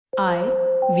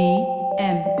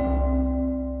IVM.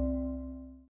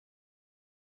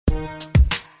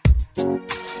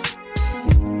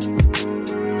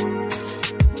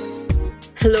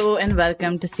 Hello and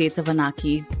welcome to States of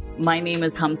Anarchy. My name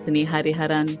is Hamsini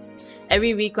Hariharan.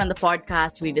 Every week on the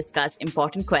podcast, we discuss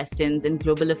important questions in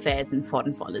global affairs and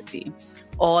foreign policy,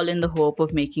 all in the hope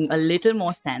of making a little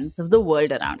more sense of the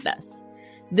world around us.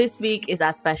 This week is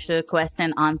our special question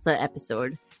and answer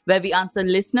episode, where we answer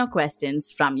listener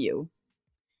questions from you.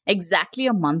 Exactly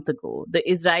a month ago, the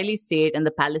Israeli state and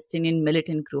the Palestinian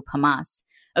militant group Hamas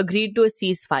agreed to a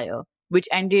ceasefire, which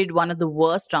ended one of the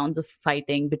worst rounds of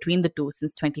fighting between the two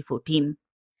since 2014.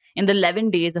 In the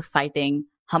 11 days of fighting,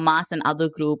 Hamas and other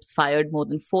groups fired more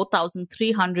than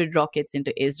 4,300 rockets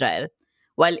into Israel,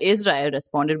 while Israel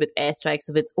responded with airstrikes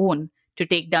of its own to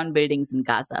take down buildings in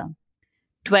Gaza.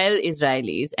 12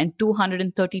 Israelis and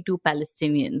 232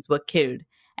 Palestinians were killed,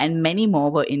 and many more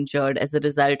were injured as a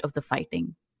result of the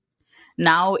fighting.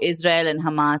 Now, Israel and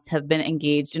Hamas have been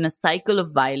engaged in a cycle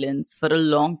of violence for a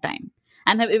long time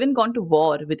and have even gone to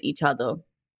war with each other.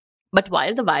 But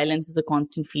while the violence is a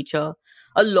constant feature,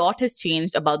 a lot has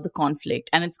changed about the conflict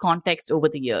and its context over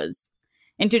the years.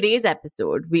 In today's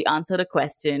episode, we answer a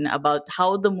question about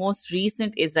how the most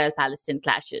recent Israel-Palestine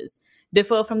clashes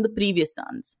differ from the previous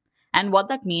ones and what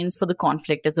that means for the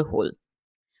conflict as a whole.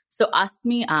 So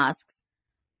Asmi asks,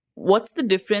 what's the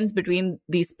difference between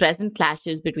these present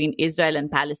clashes between Israel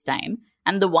and Palestine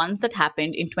and the ones that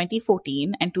happened in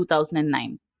 2014 and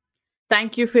 2009?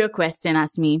 Thank you for your question,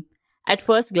 Asmi. At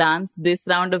first glance, this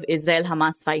round of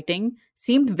Israel-Hamas fighting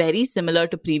seemed very similar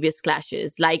to previous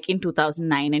clashes, like in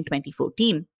 2009 and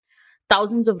 2014.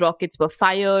 Thousands of rockets were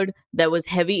fired, there was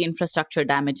heavy infrastructure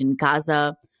damage in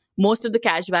Gaza. Most of the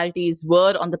casualties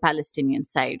were on the Palestinian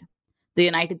side. The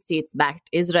United States backed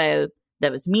Israel.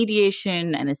 There was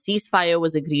mediation and a ceasefire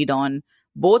was agreed on.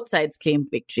 Both sides claimed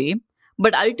victory,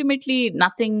 but ultimately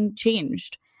nothing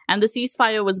changed, and the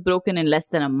ceasefire was broken in less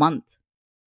than a month.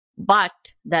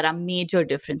 But there are major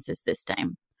differences this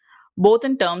time, both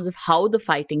in terms of how the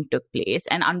fighting took place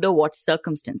and under what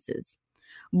circumstances.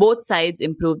 Both sides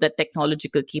improved their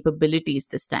technological capabilities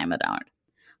this time around.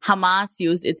 Hamas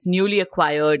used its newly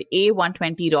acquired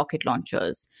A120 rocket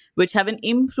launchers, which have an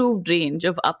improved range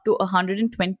of up to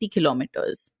 120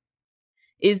 kilometers.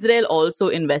 Israel also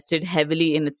invested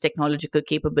heavily in its technological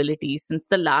capabilities since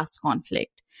the last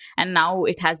conflict, and now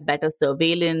it has better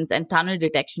surveillance and tunnel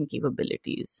detection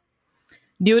capabilities.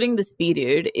 During this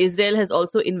period, Israel has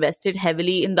also invested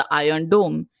heavily in the Iron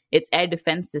Dome, its air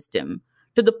defense system,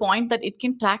 to the point that it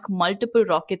can track multiple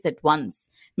rockets at once,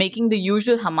 making the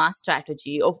usual Hamas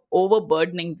strategy of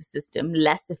overburdening the system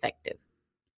less effective.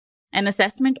 An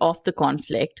assessment of the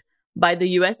conflict by the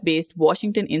US-based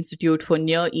Washington Institute for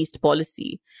Near East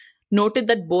Policy noted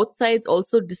that both sides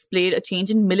also displayed a change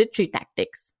in military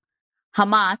tactics.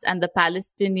 Hamas and the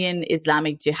Palestinian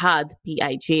Islamic Jihad,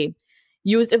 PIJ,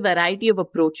 used a variety of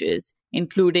approaches,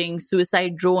 including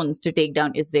suicide drones to take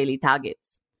down Israeli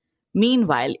targets.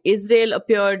 Meanwhile, Israel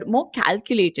appeared more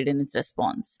calculated in its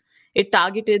response. It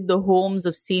targeted the homes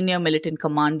of senior militant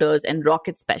commanders and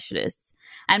rocket specialists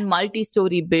and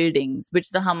multi-story buildings, which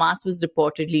the Hamas was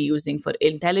reportedly using for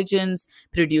intelligence,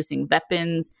 producing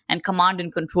weapons, and command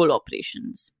and control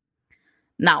operations.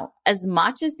 Now, as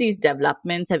much as these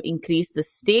developments have increased the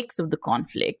stakes of the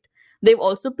conflict, they've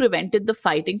also prevented the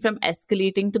fighting from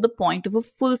escalating to the point of a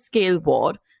full-scale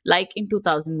war like in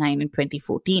 2009 and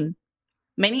 2014.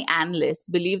 Many analysts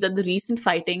believe that the recent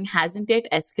fighting hasn't yet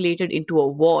escalated into a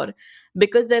war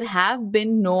because there have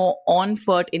been no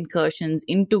on-foot incursions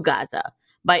into Gaza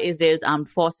by Israel's armed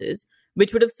forces,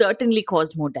 which would have certainly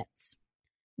caused more deaths.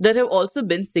 There have also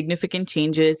been significant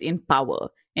changes in power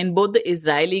in both the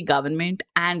Israeli government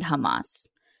and Hamas.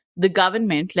 The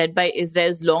government, led by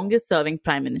Israel's longest-serving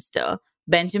prime minister,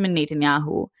 Benjamin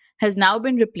Netanyahu, has now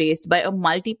been replaced by a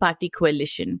multi-party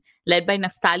coalition led by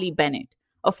Naftali Bennett,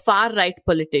 a far-right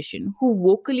politician who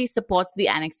vocally supports the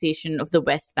annexation of the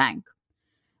West Bank.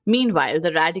 Meanwhile,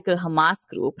 the radical Hamas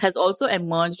group has also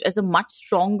emerged as a much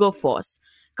stronger force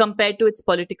compared to its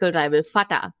political rival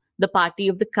Fatah, the party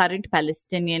of the current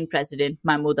Palestinian president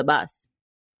Mahmoud Abbas.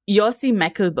 Yossi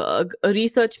Meckelberg, a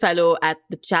research fellow at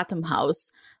the Chatham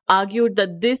House, argued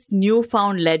that this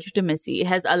newfound legitimacy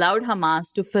has allowed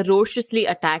Hamas to ferociously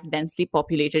attack densely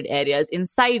populated areas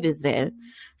inside Israel,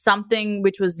 something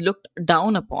which was looked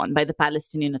down upon by the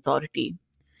Palestinian Authority.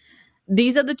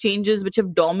 These are the changes which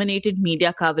have dominated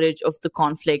media coverage of the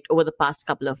conflict over the past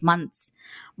couple of months.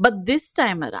 But this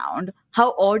time around, how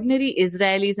ordinary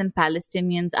Israelis and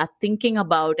Palestinians are thinking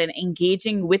about and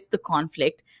engaging with the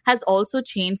conflict has also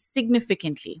changed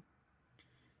significantly.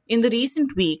 In the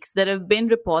recent weeks, there have been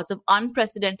reports of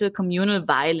unprecedented communal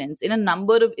violence in a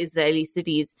number of Israeli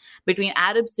cities between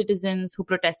Arab citizens who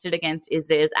protested against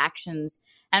Israel's actions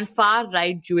and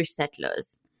far-right Jewish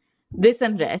settlers. This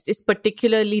unrest is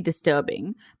particularly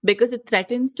disturbing because it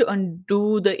threatens to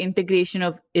undo the integration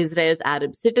of Israel's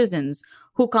Arab citizens,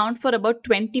 who count for about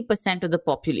 20% of the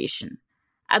population.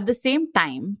 At the same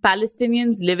time,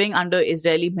 Palestinians living under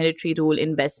Israeli military rule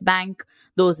in West Bank,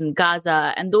 those in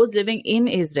Gaza, and those living in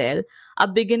Israel are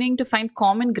beginning to find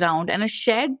common ground and a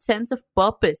shared sense of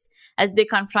purpose as they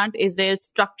confront Israel's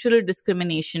structural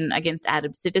discrimination against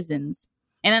Arab citizens.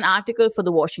 In an article for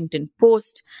the Washington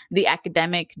Post, the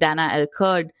academic Dana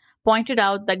El-Kurd pointed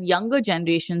out that younger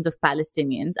generations of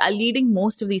Palestinians are leading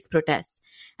most of these protests,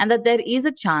 and that there is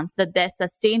a chance that their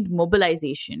sustained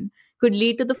mobilization could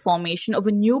lead to the formation of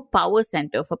a new power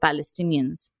center for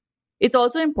Palestinians. It's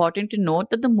also important to note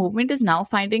that the movement is now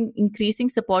finding increasing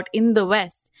support in the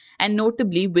West, and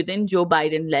notably within Joe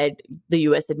Biden-led the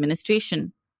US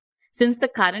administration. Since the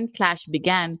current clash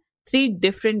began, 3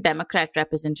 different Democrat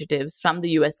representatives from the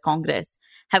US Congress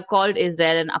have called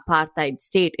Israel an apartheid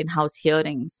state in House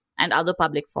hearings and other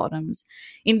public forums,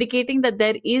 indicating that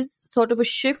there is sort of a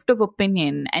shift of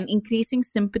opinion and increasing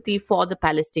sympathy for the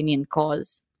Palestinian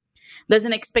cause. There's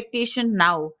an expectation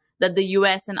now that the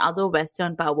US and other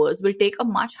Western powers will take a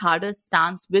much harder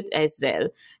stance with Israel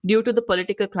due to the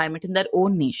political climate in their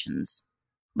own nations.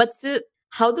 But still,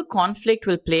 how the conflict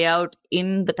will play out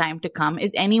in the time to come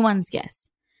is anyone's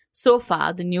guess. So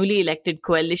far, the newly elected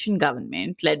coalition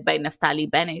government, led by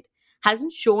Naftali Bennett,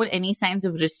 hasn't shown any signs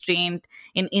of restraint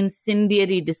in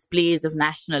incendiary displays of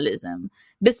nationalism,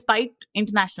 despite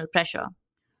international pressure.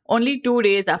 Only 2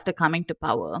 days after coming to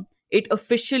power, it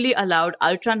officially allowed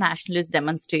ultra-nationalist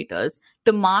demonstrators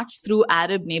to march through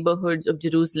Arab neighborhoods of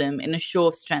Jerusalem in a show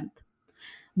of strength.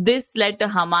 This led to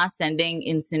Hamas sending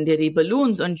incendiary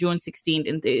balloons on June 16th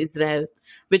into Israel,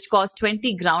 which caused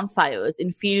 20 ground fires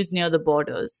in fields near the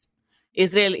borders.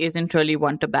 Israel isn't really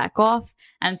one to back off,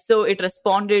 and so it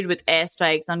responded with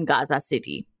airstrikes on Gaza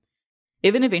City.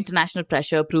 Even if international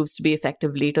pressure proves to be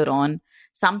effective later on,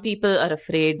 some people are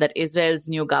afraid that Israel's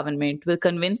new government will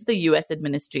convince the US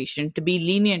administration to be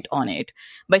lenient on it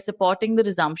by supporting the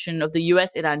resumption of the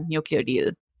US-Iran nuclear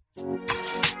deal.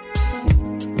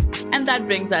 And that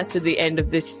brings us to the end of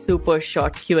this super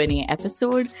short Q&A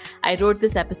episode. I wrote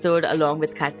this episode along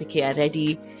with Kartikeya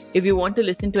Reddy. If you want to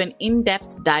listen to an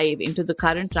in-depth dive into the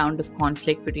current round of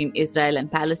conflict between Israel and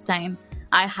Palestine,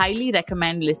 I highly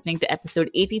recommend listening to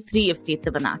episode 83 of States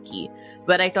of Anarchy,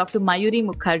 where I talk to Mayuri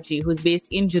Mukherjee, who's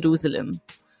based in Jerusalem.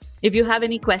 If you have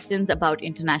any questions about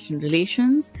international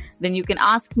relations, then you can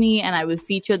ask me and I will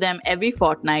feature them every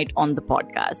fortnight on the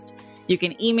podcast. You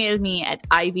can email me at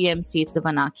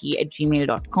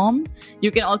ivmstatesofanarchy@gmail.com.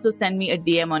 You can also send me a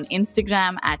DM on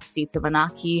Instagram at States of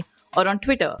Anarchy or on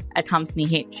Twitter at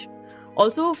HumsniH.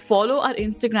 Also, follow our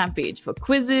Instagram page for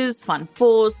quizzes, fun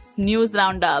posts, news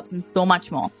roundups, and so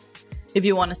much more. If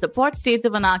you want to support States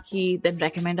of Anarchy, then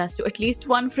recommend us to at least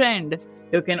one friend.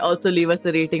 You can also leave us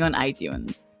a rating on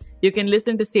iTunes. You can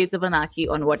listen to States of Anarchy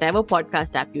on whatever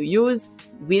podcast app you use.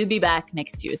 We'll be back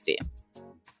next Tuesday.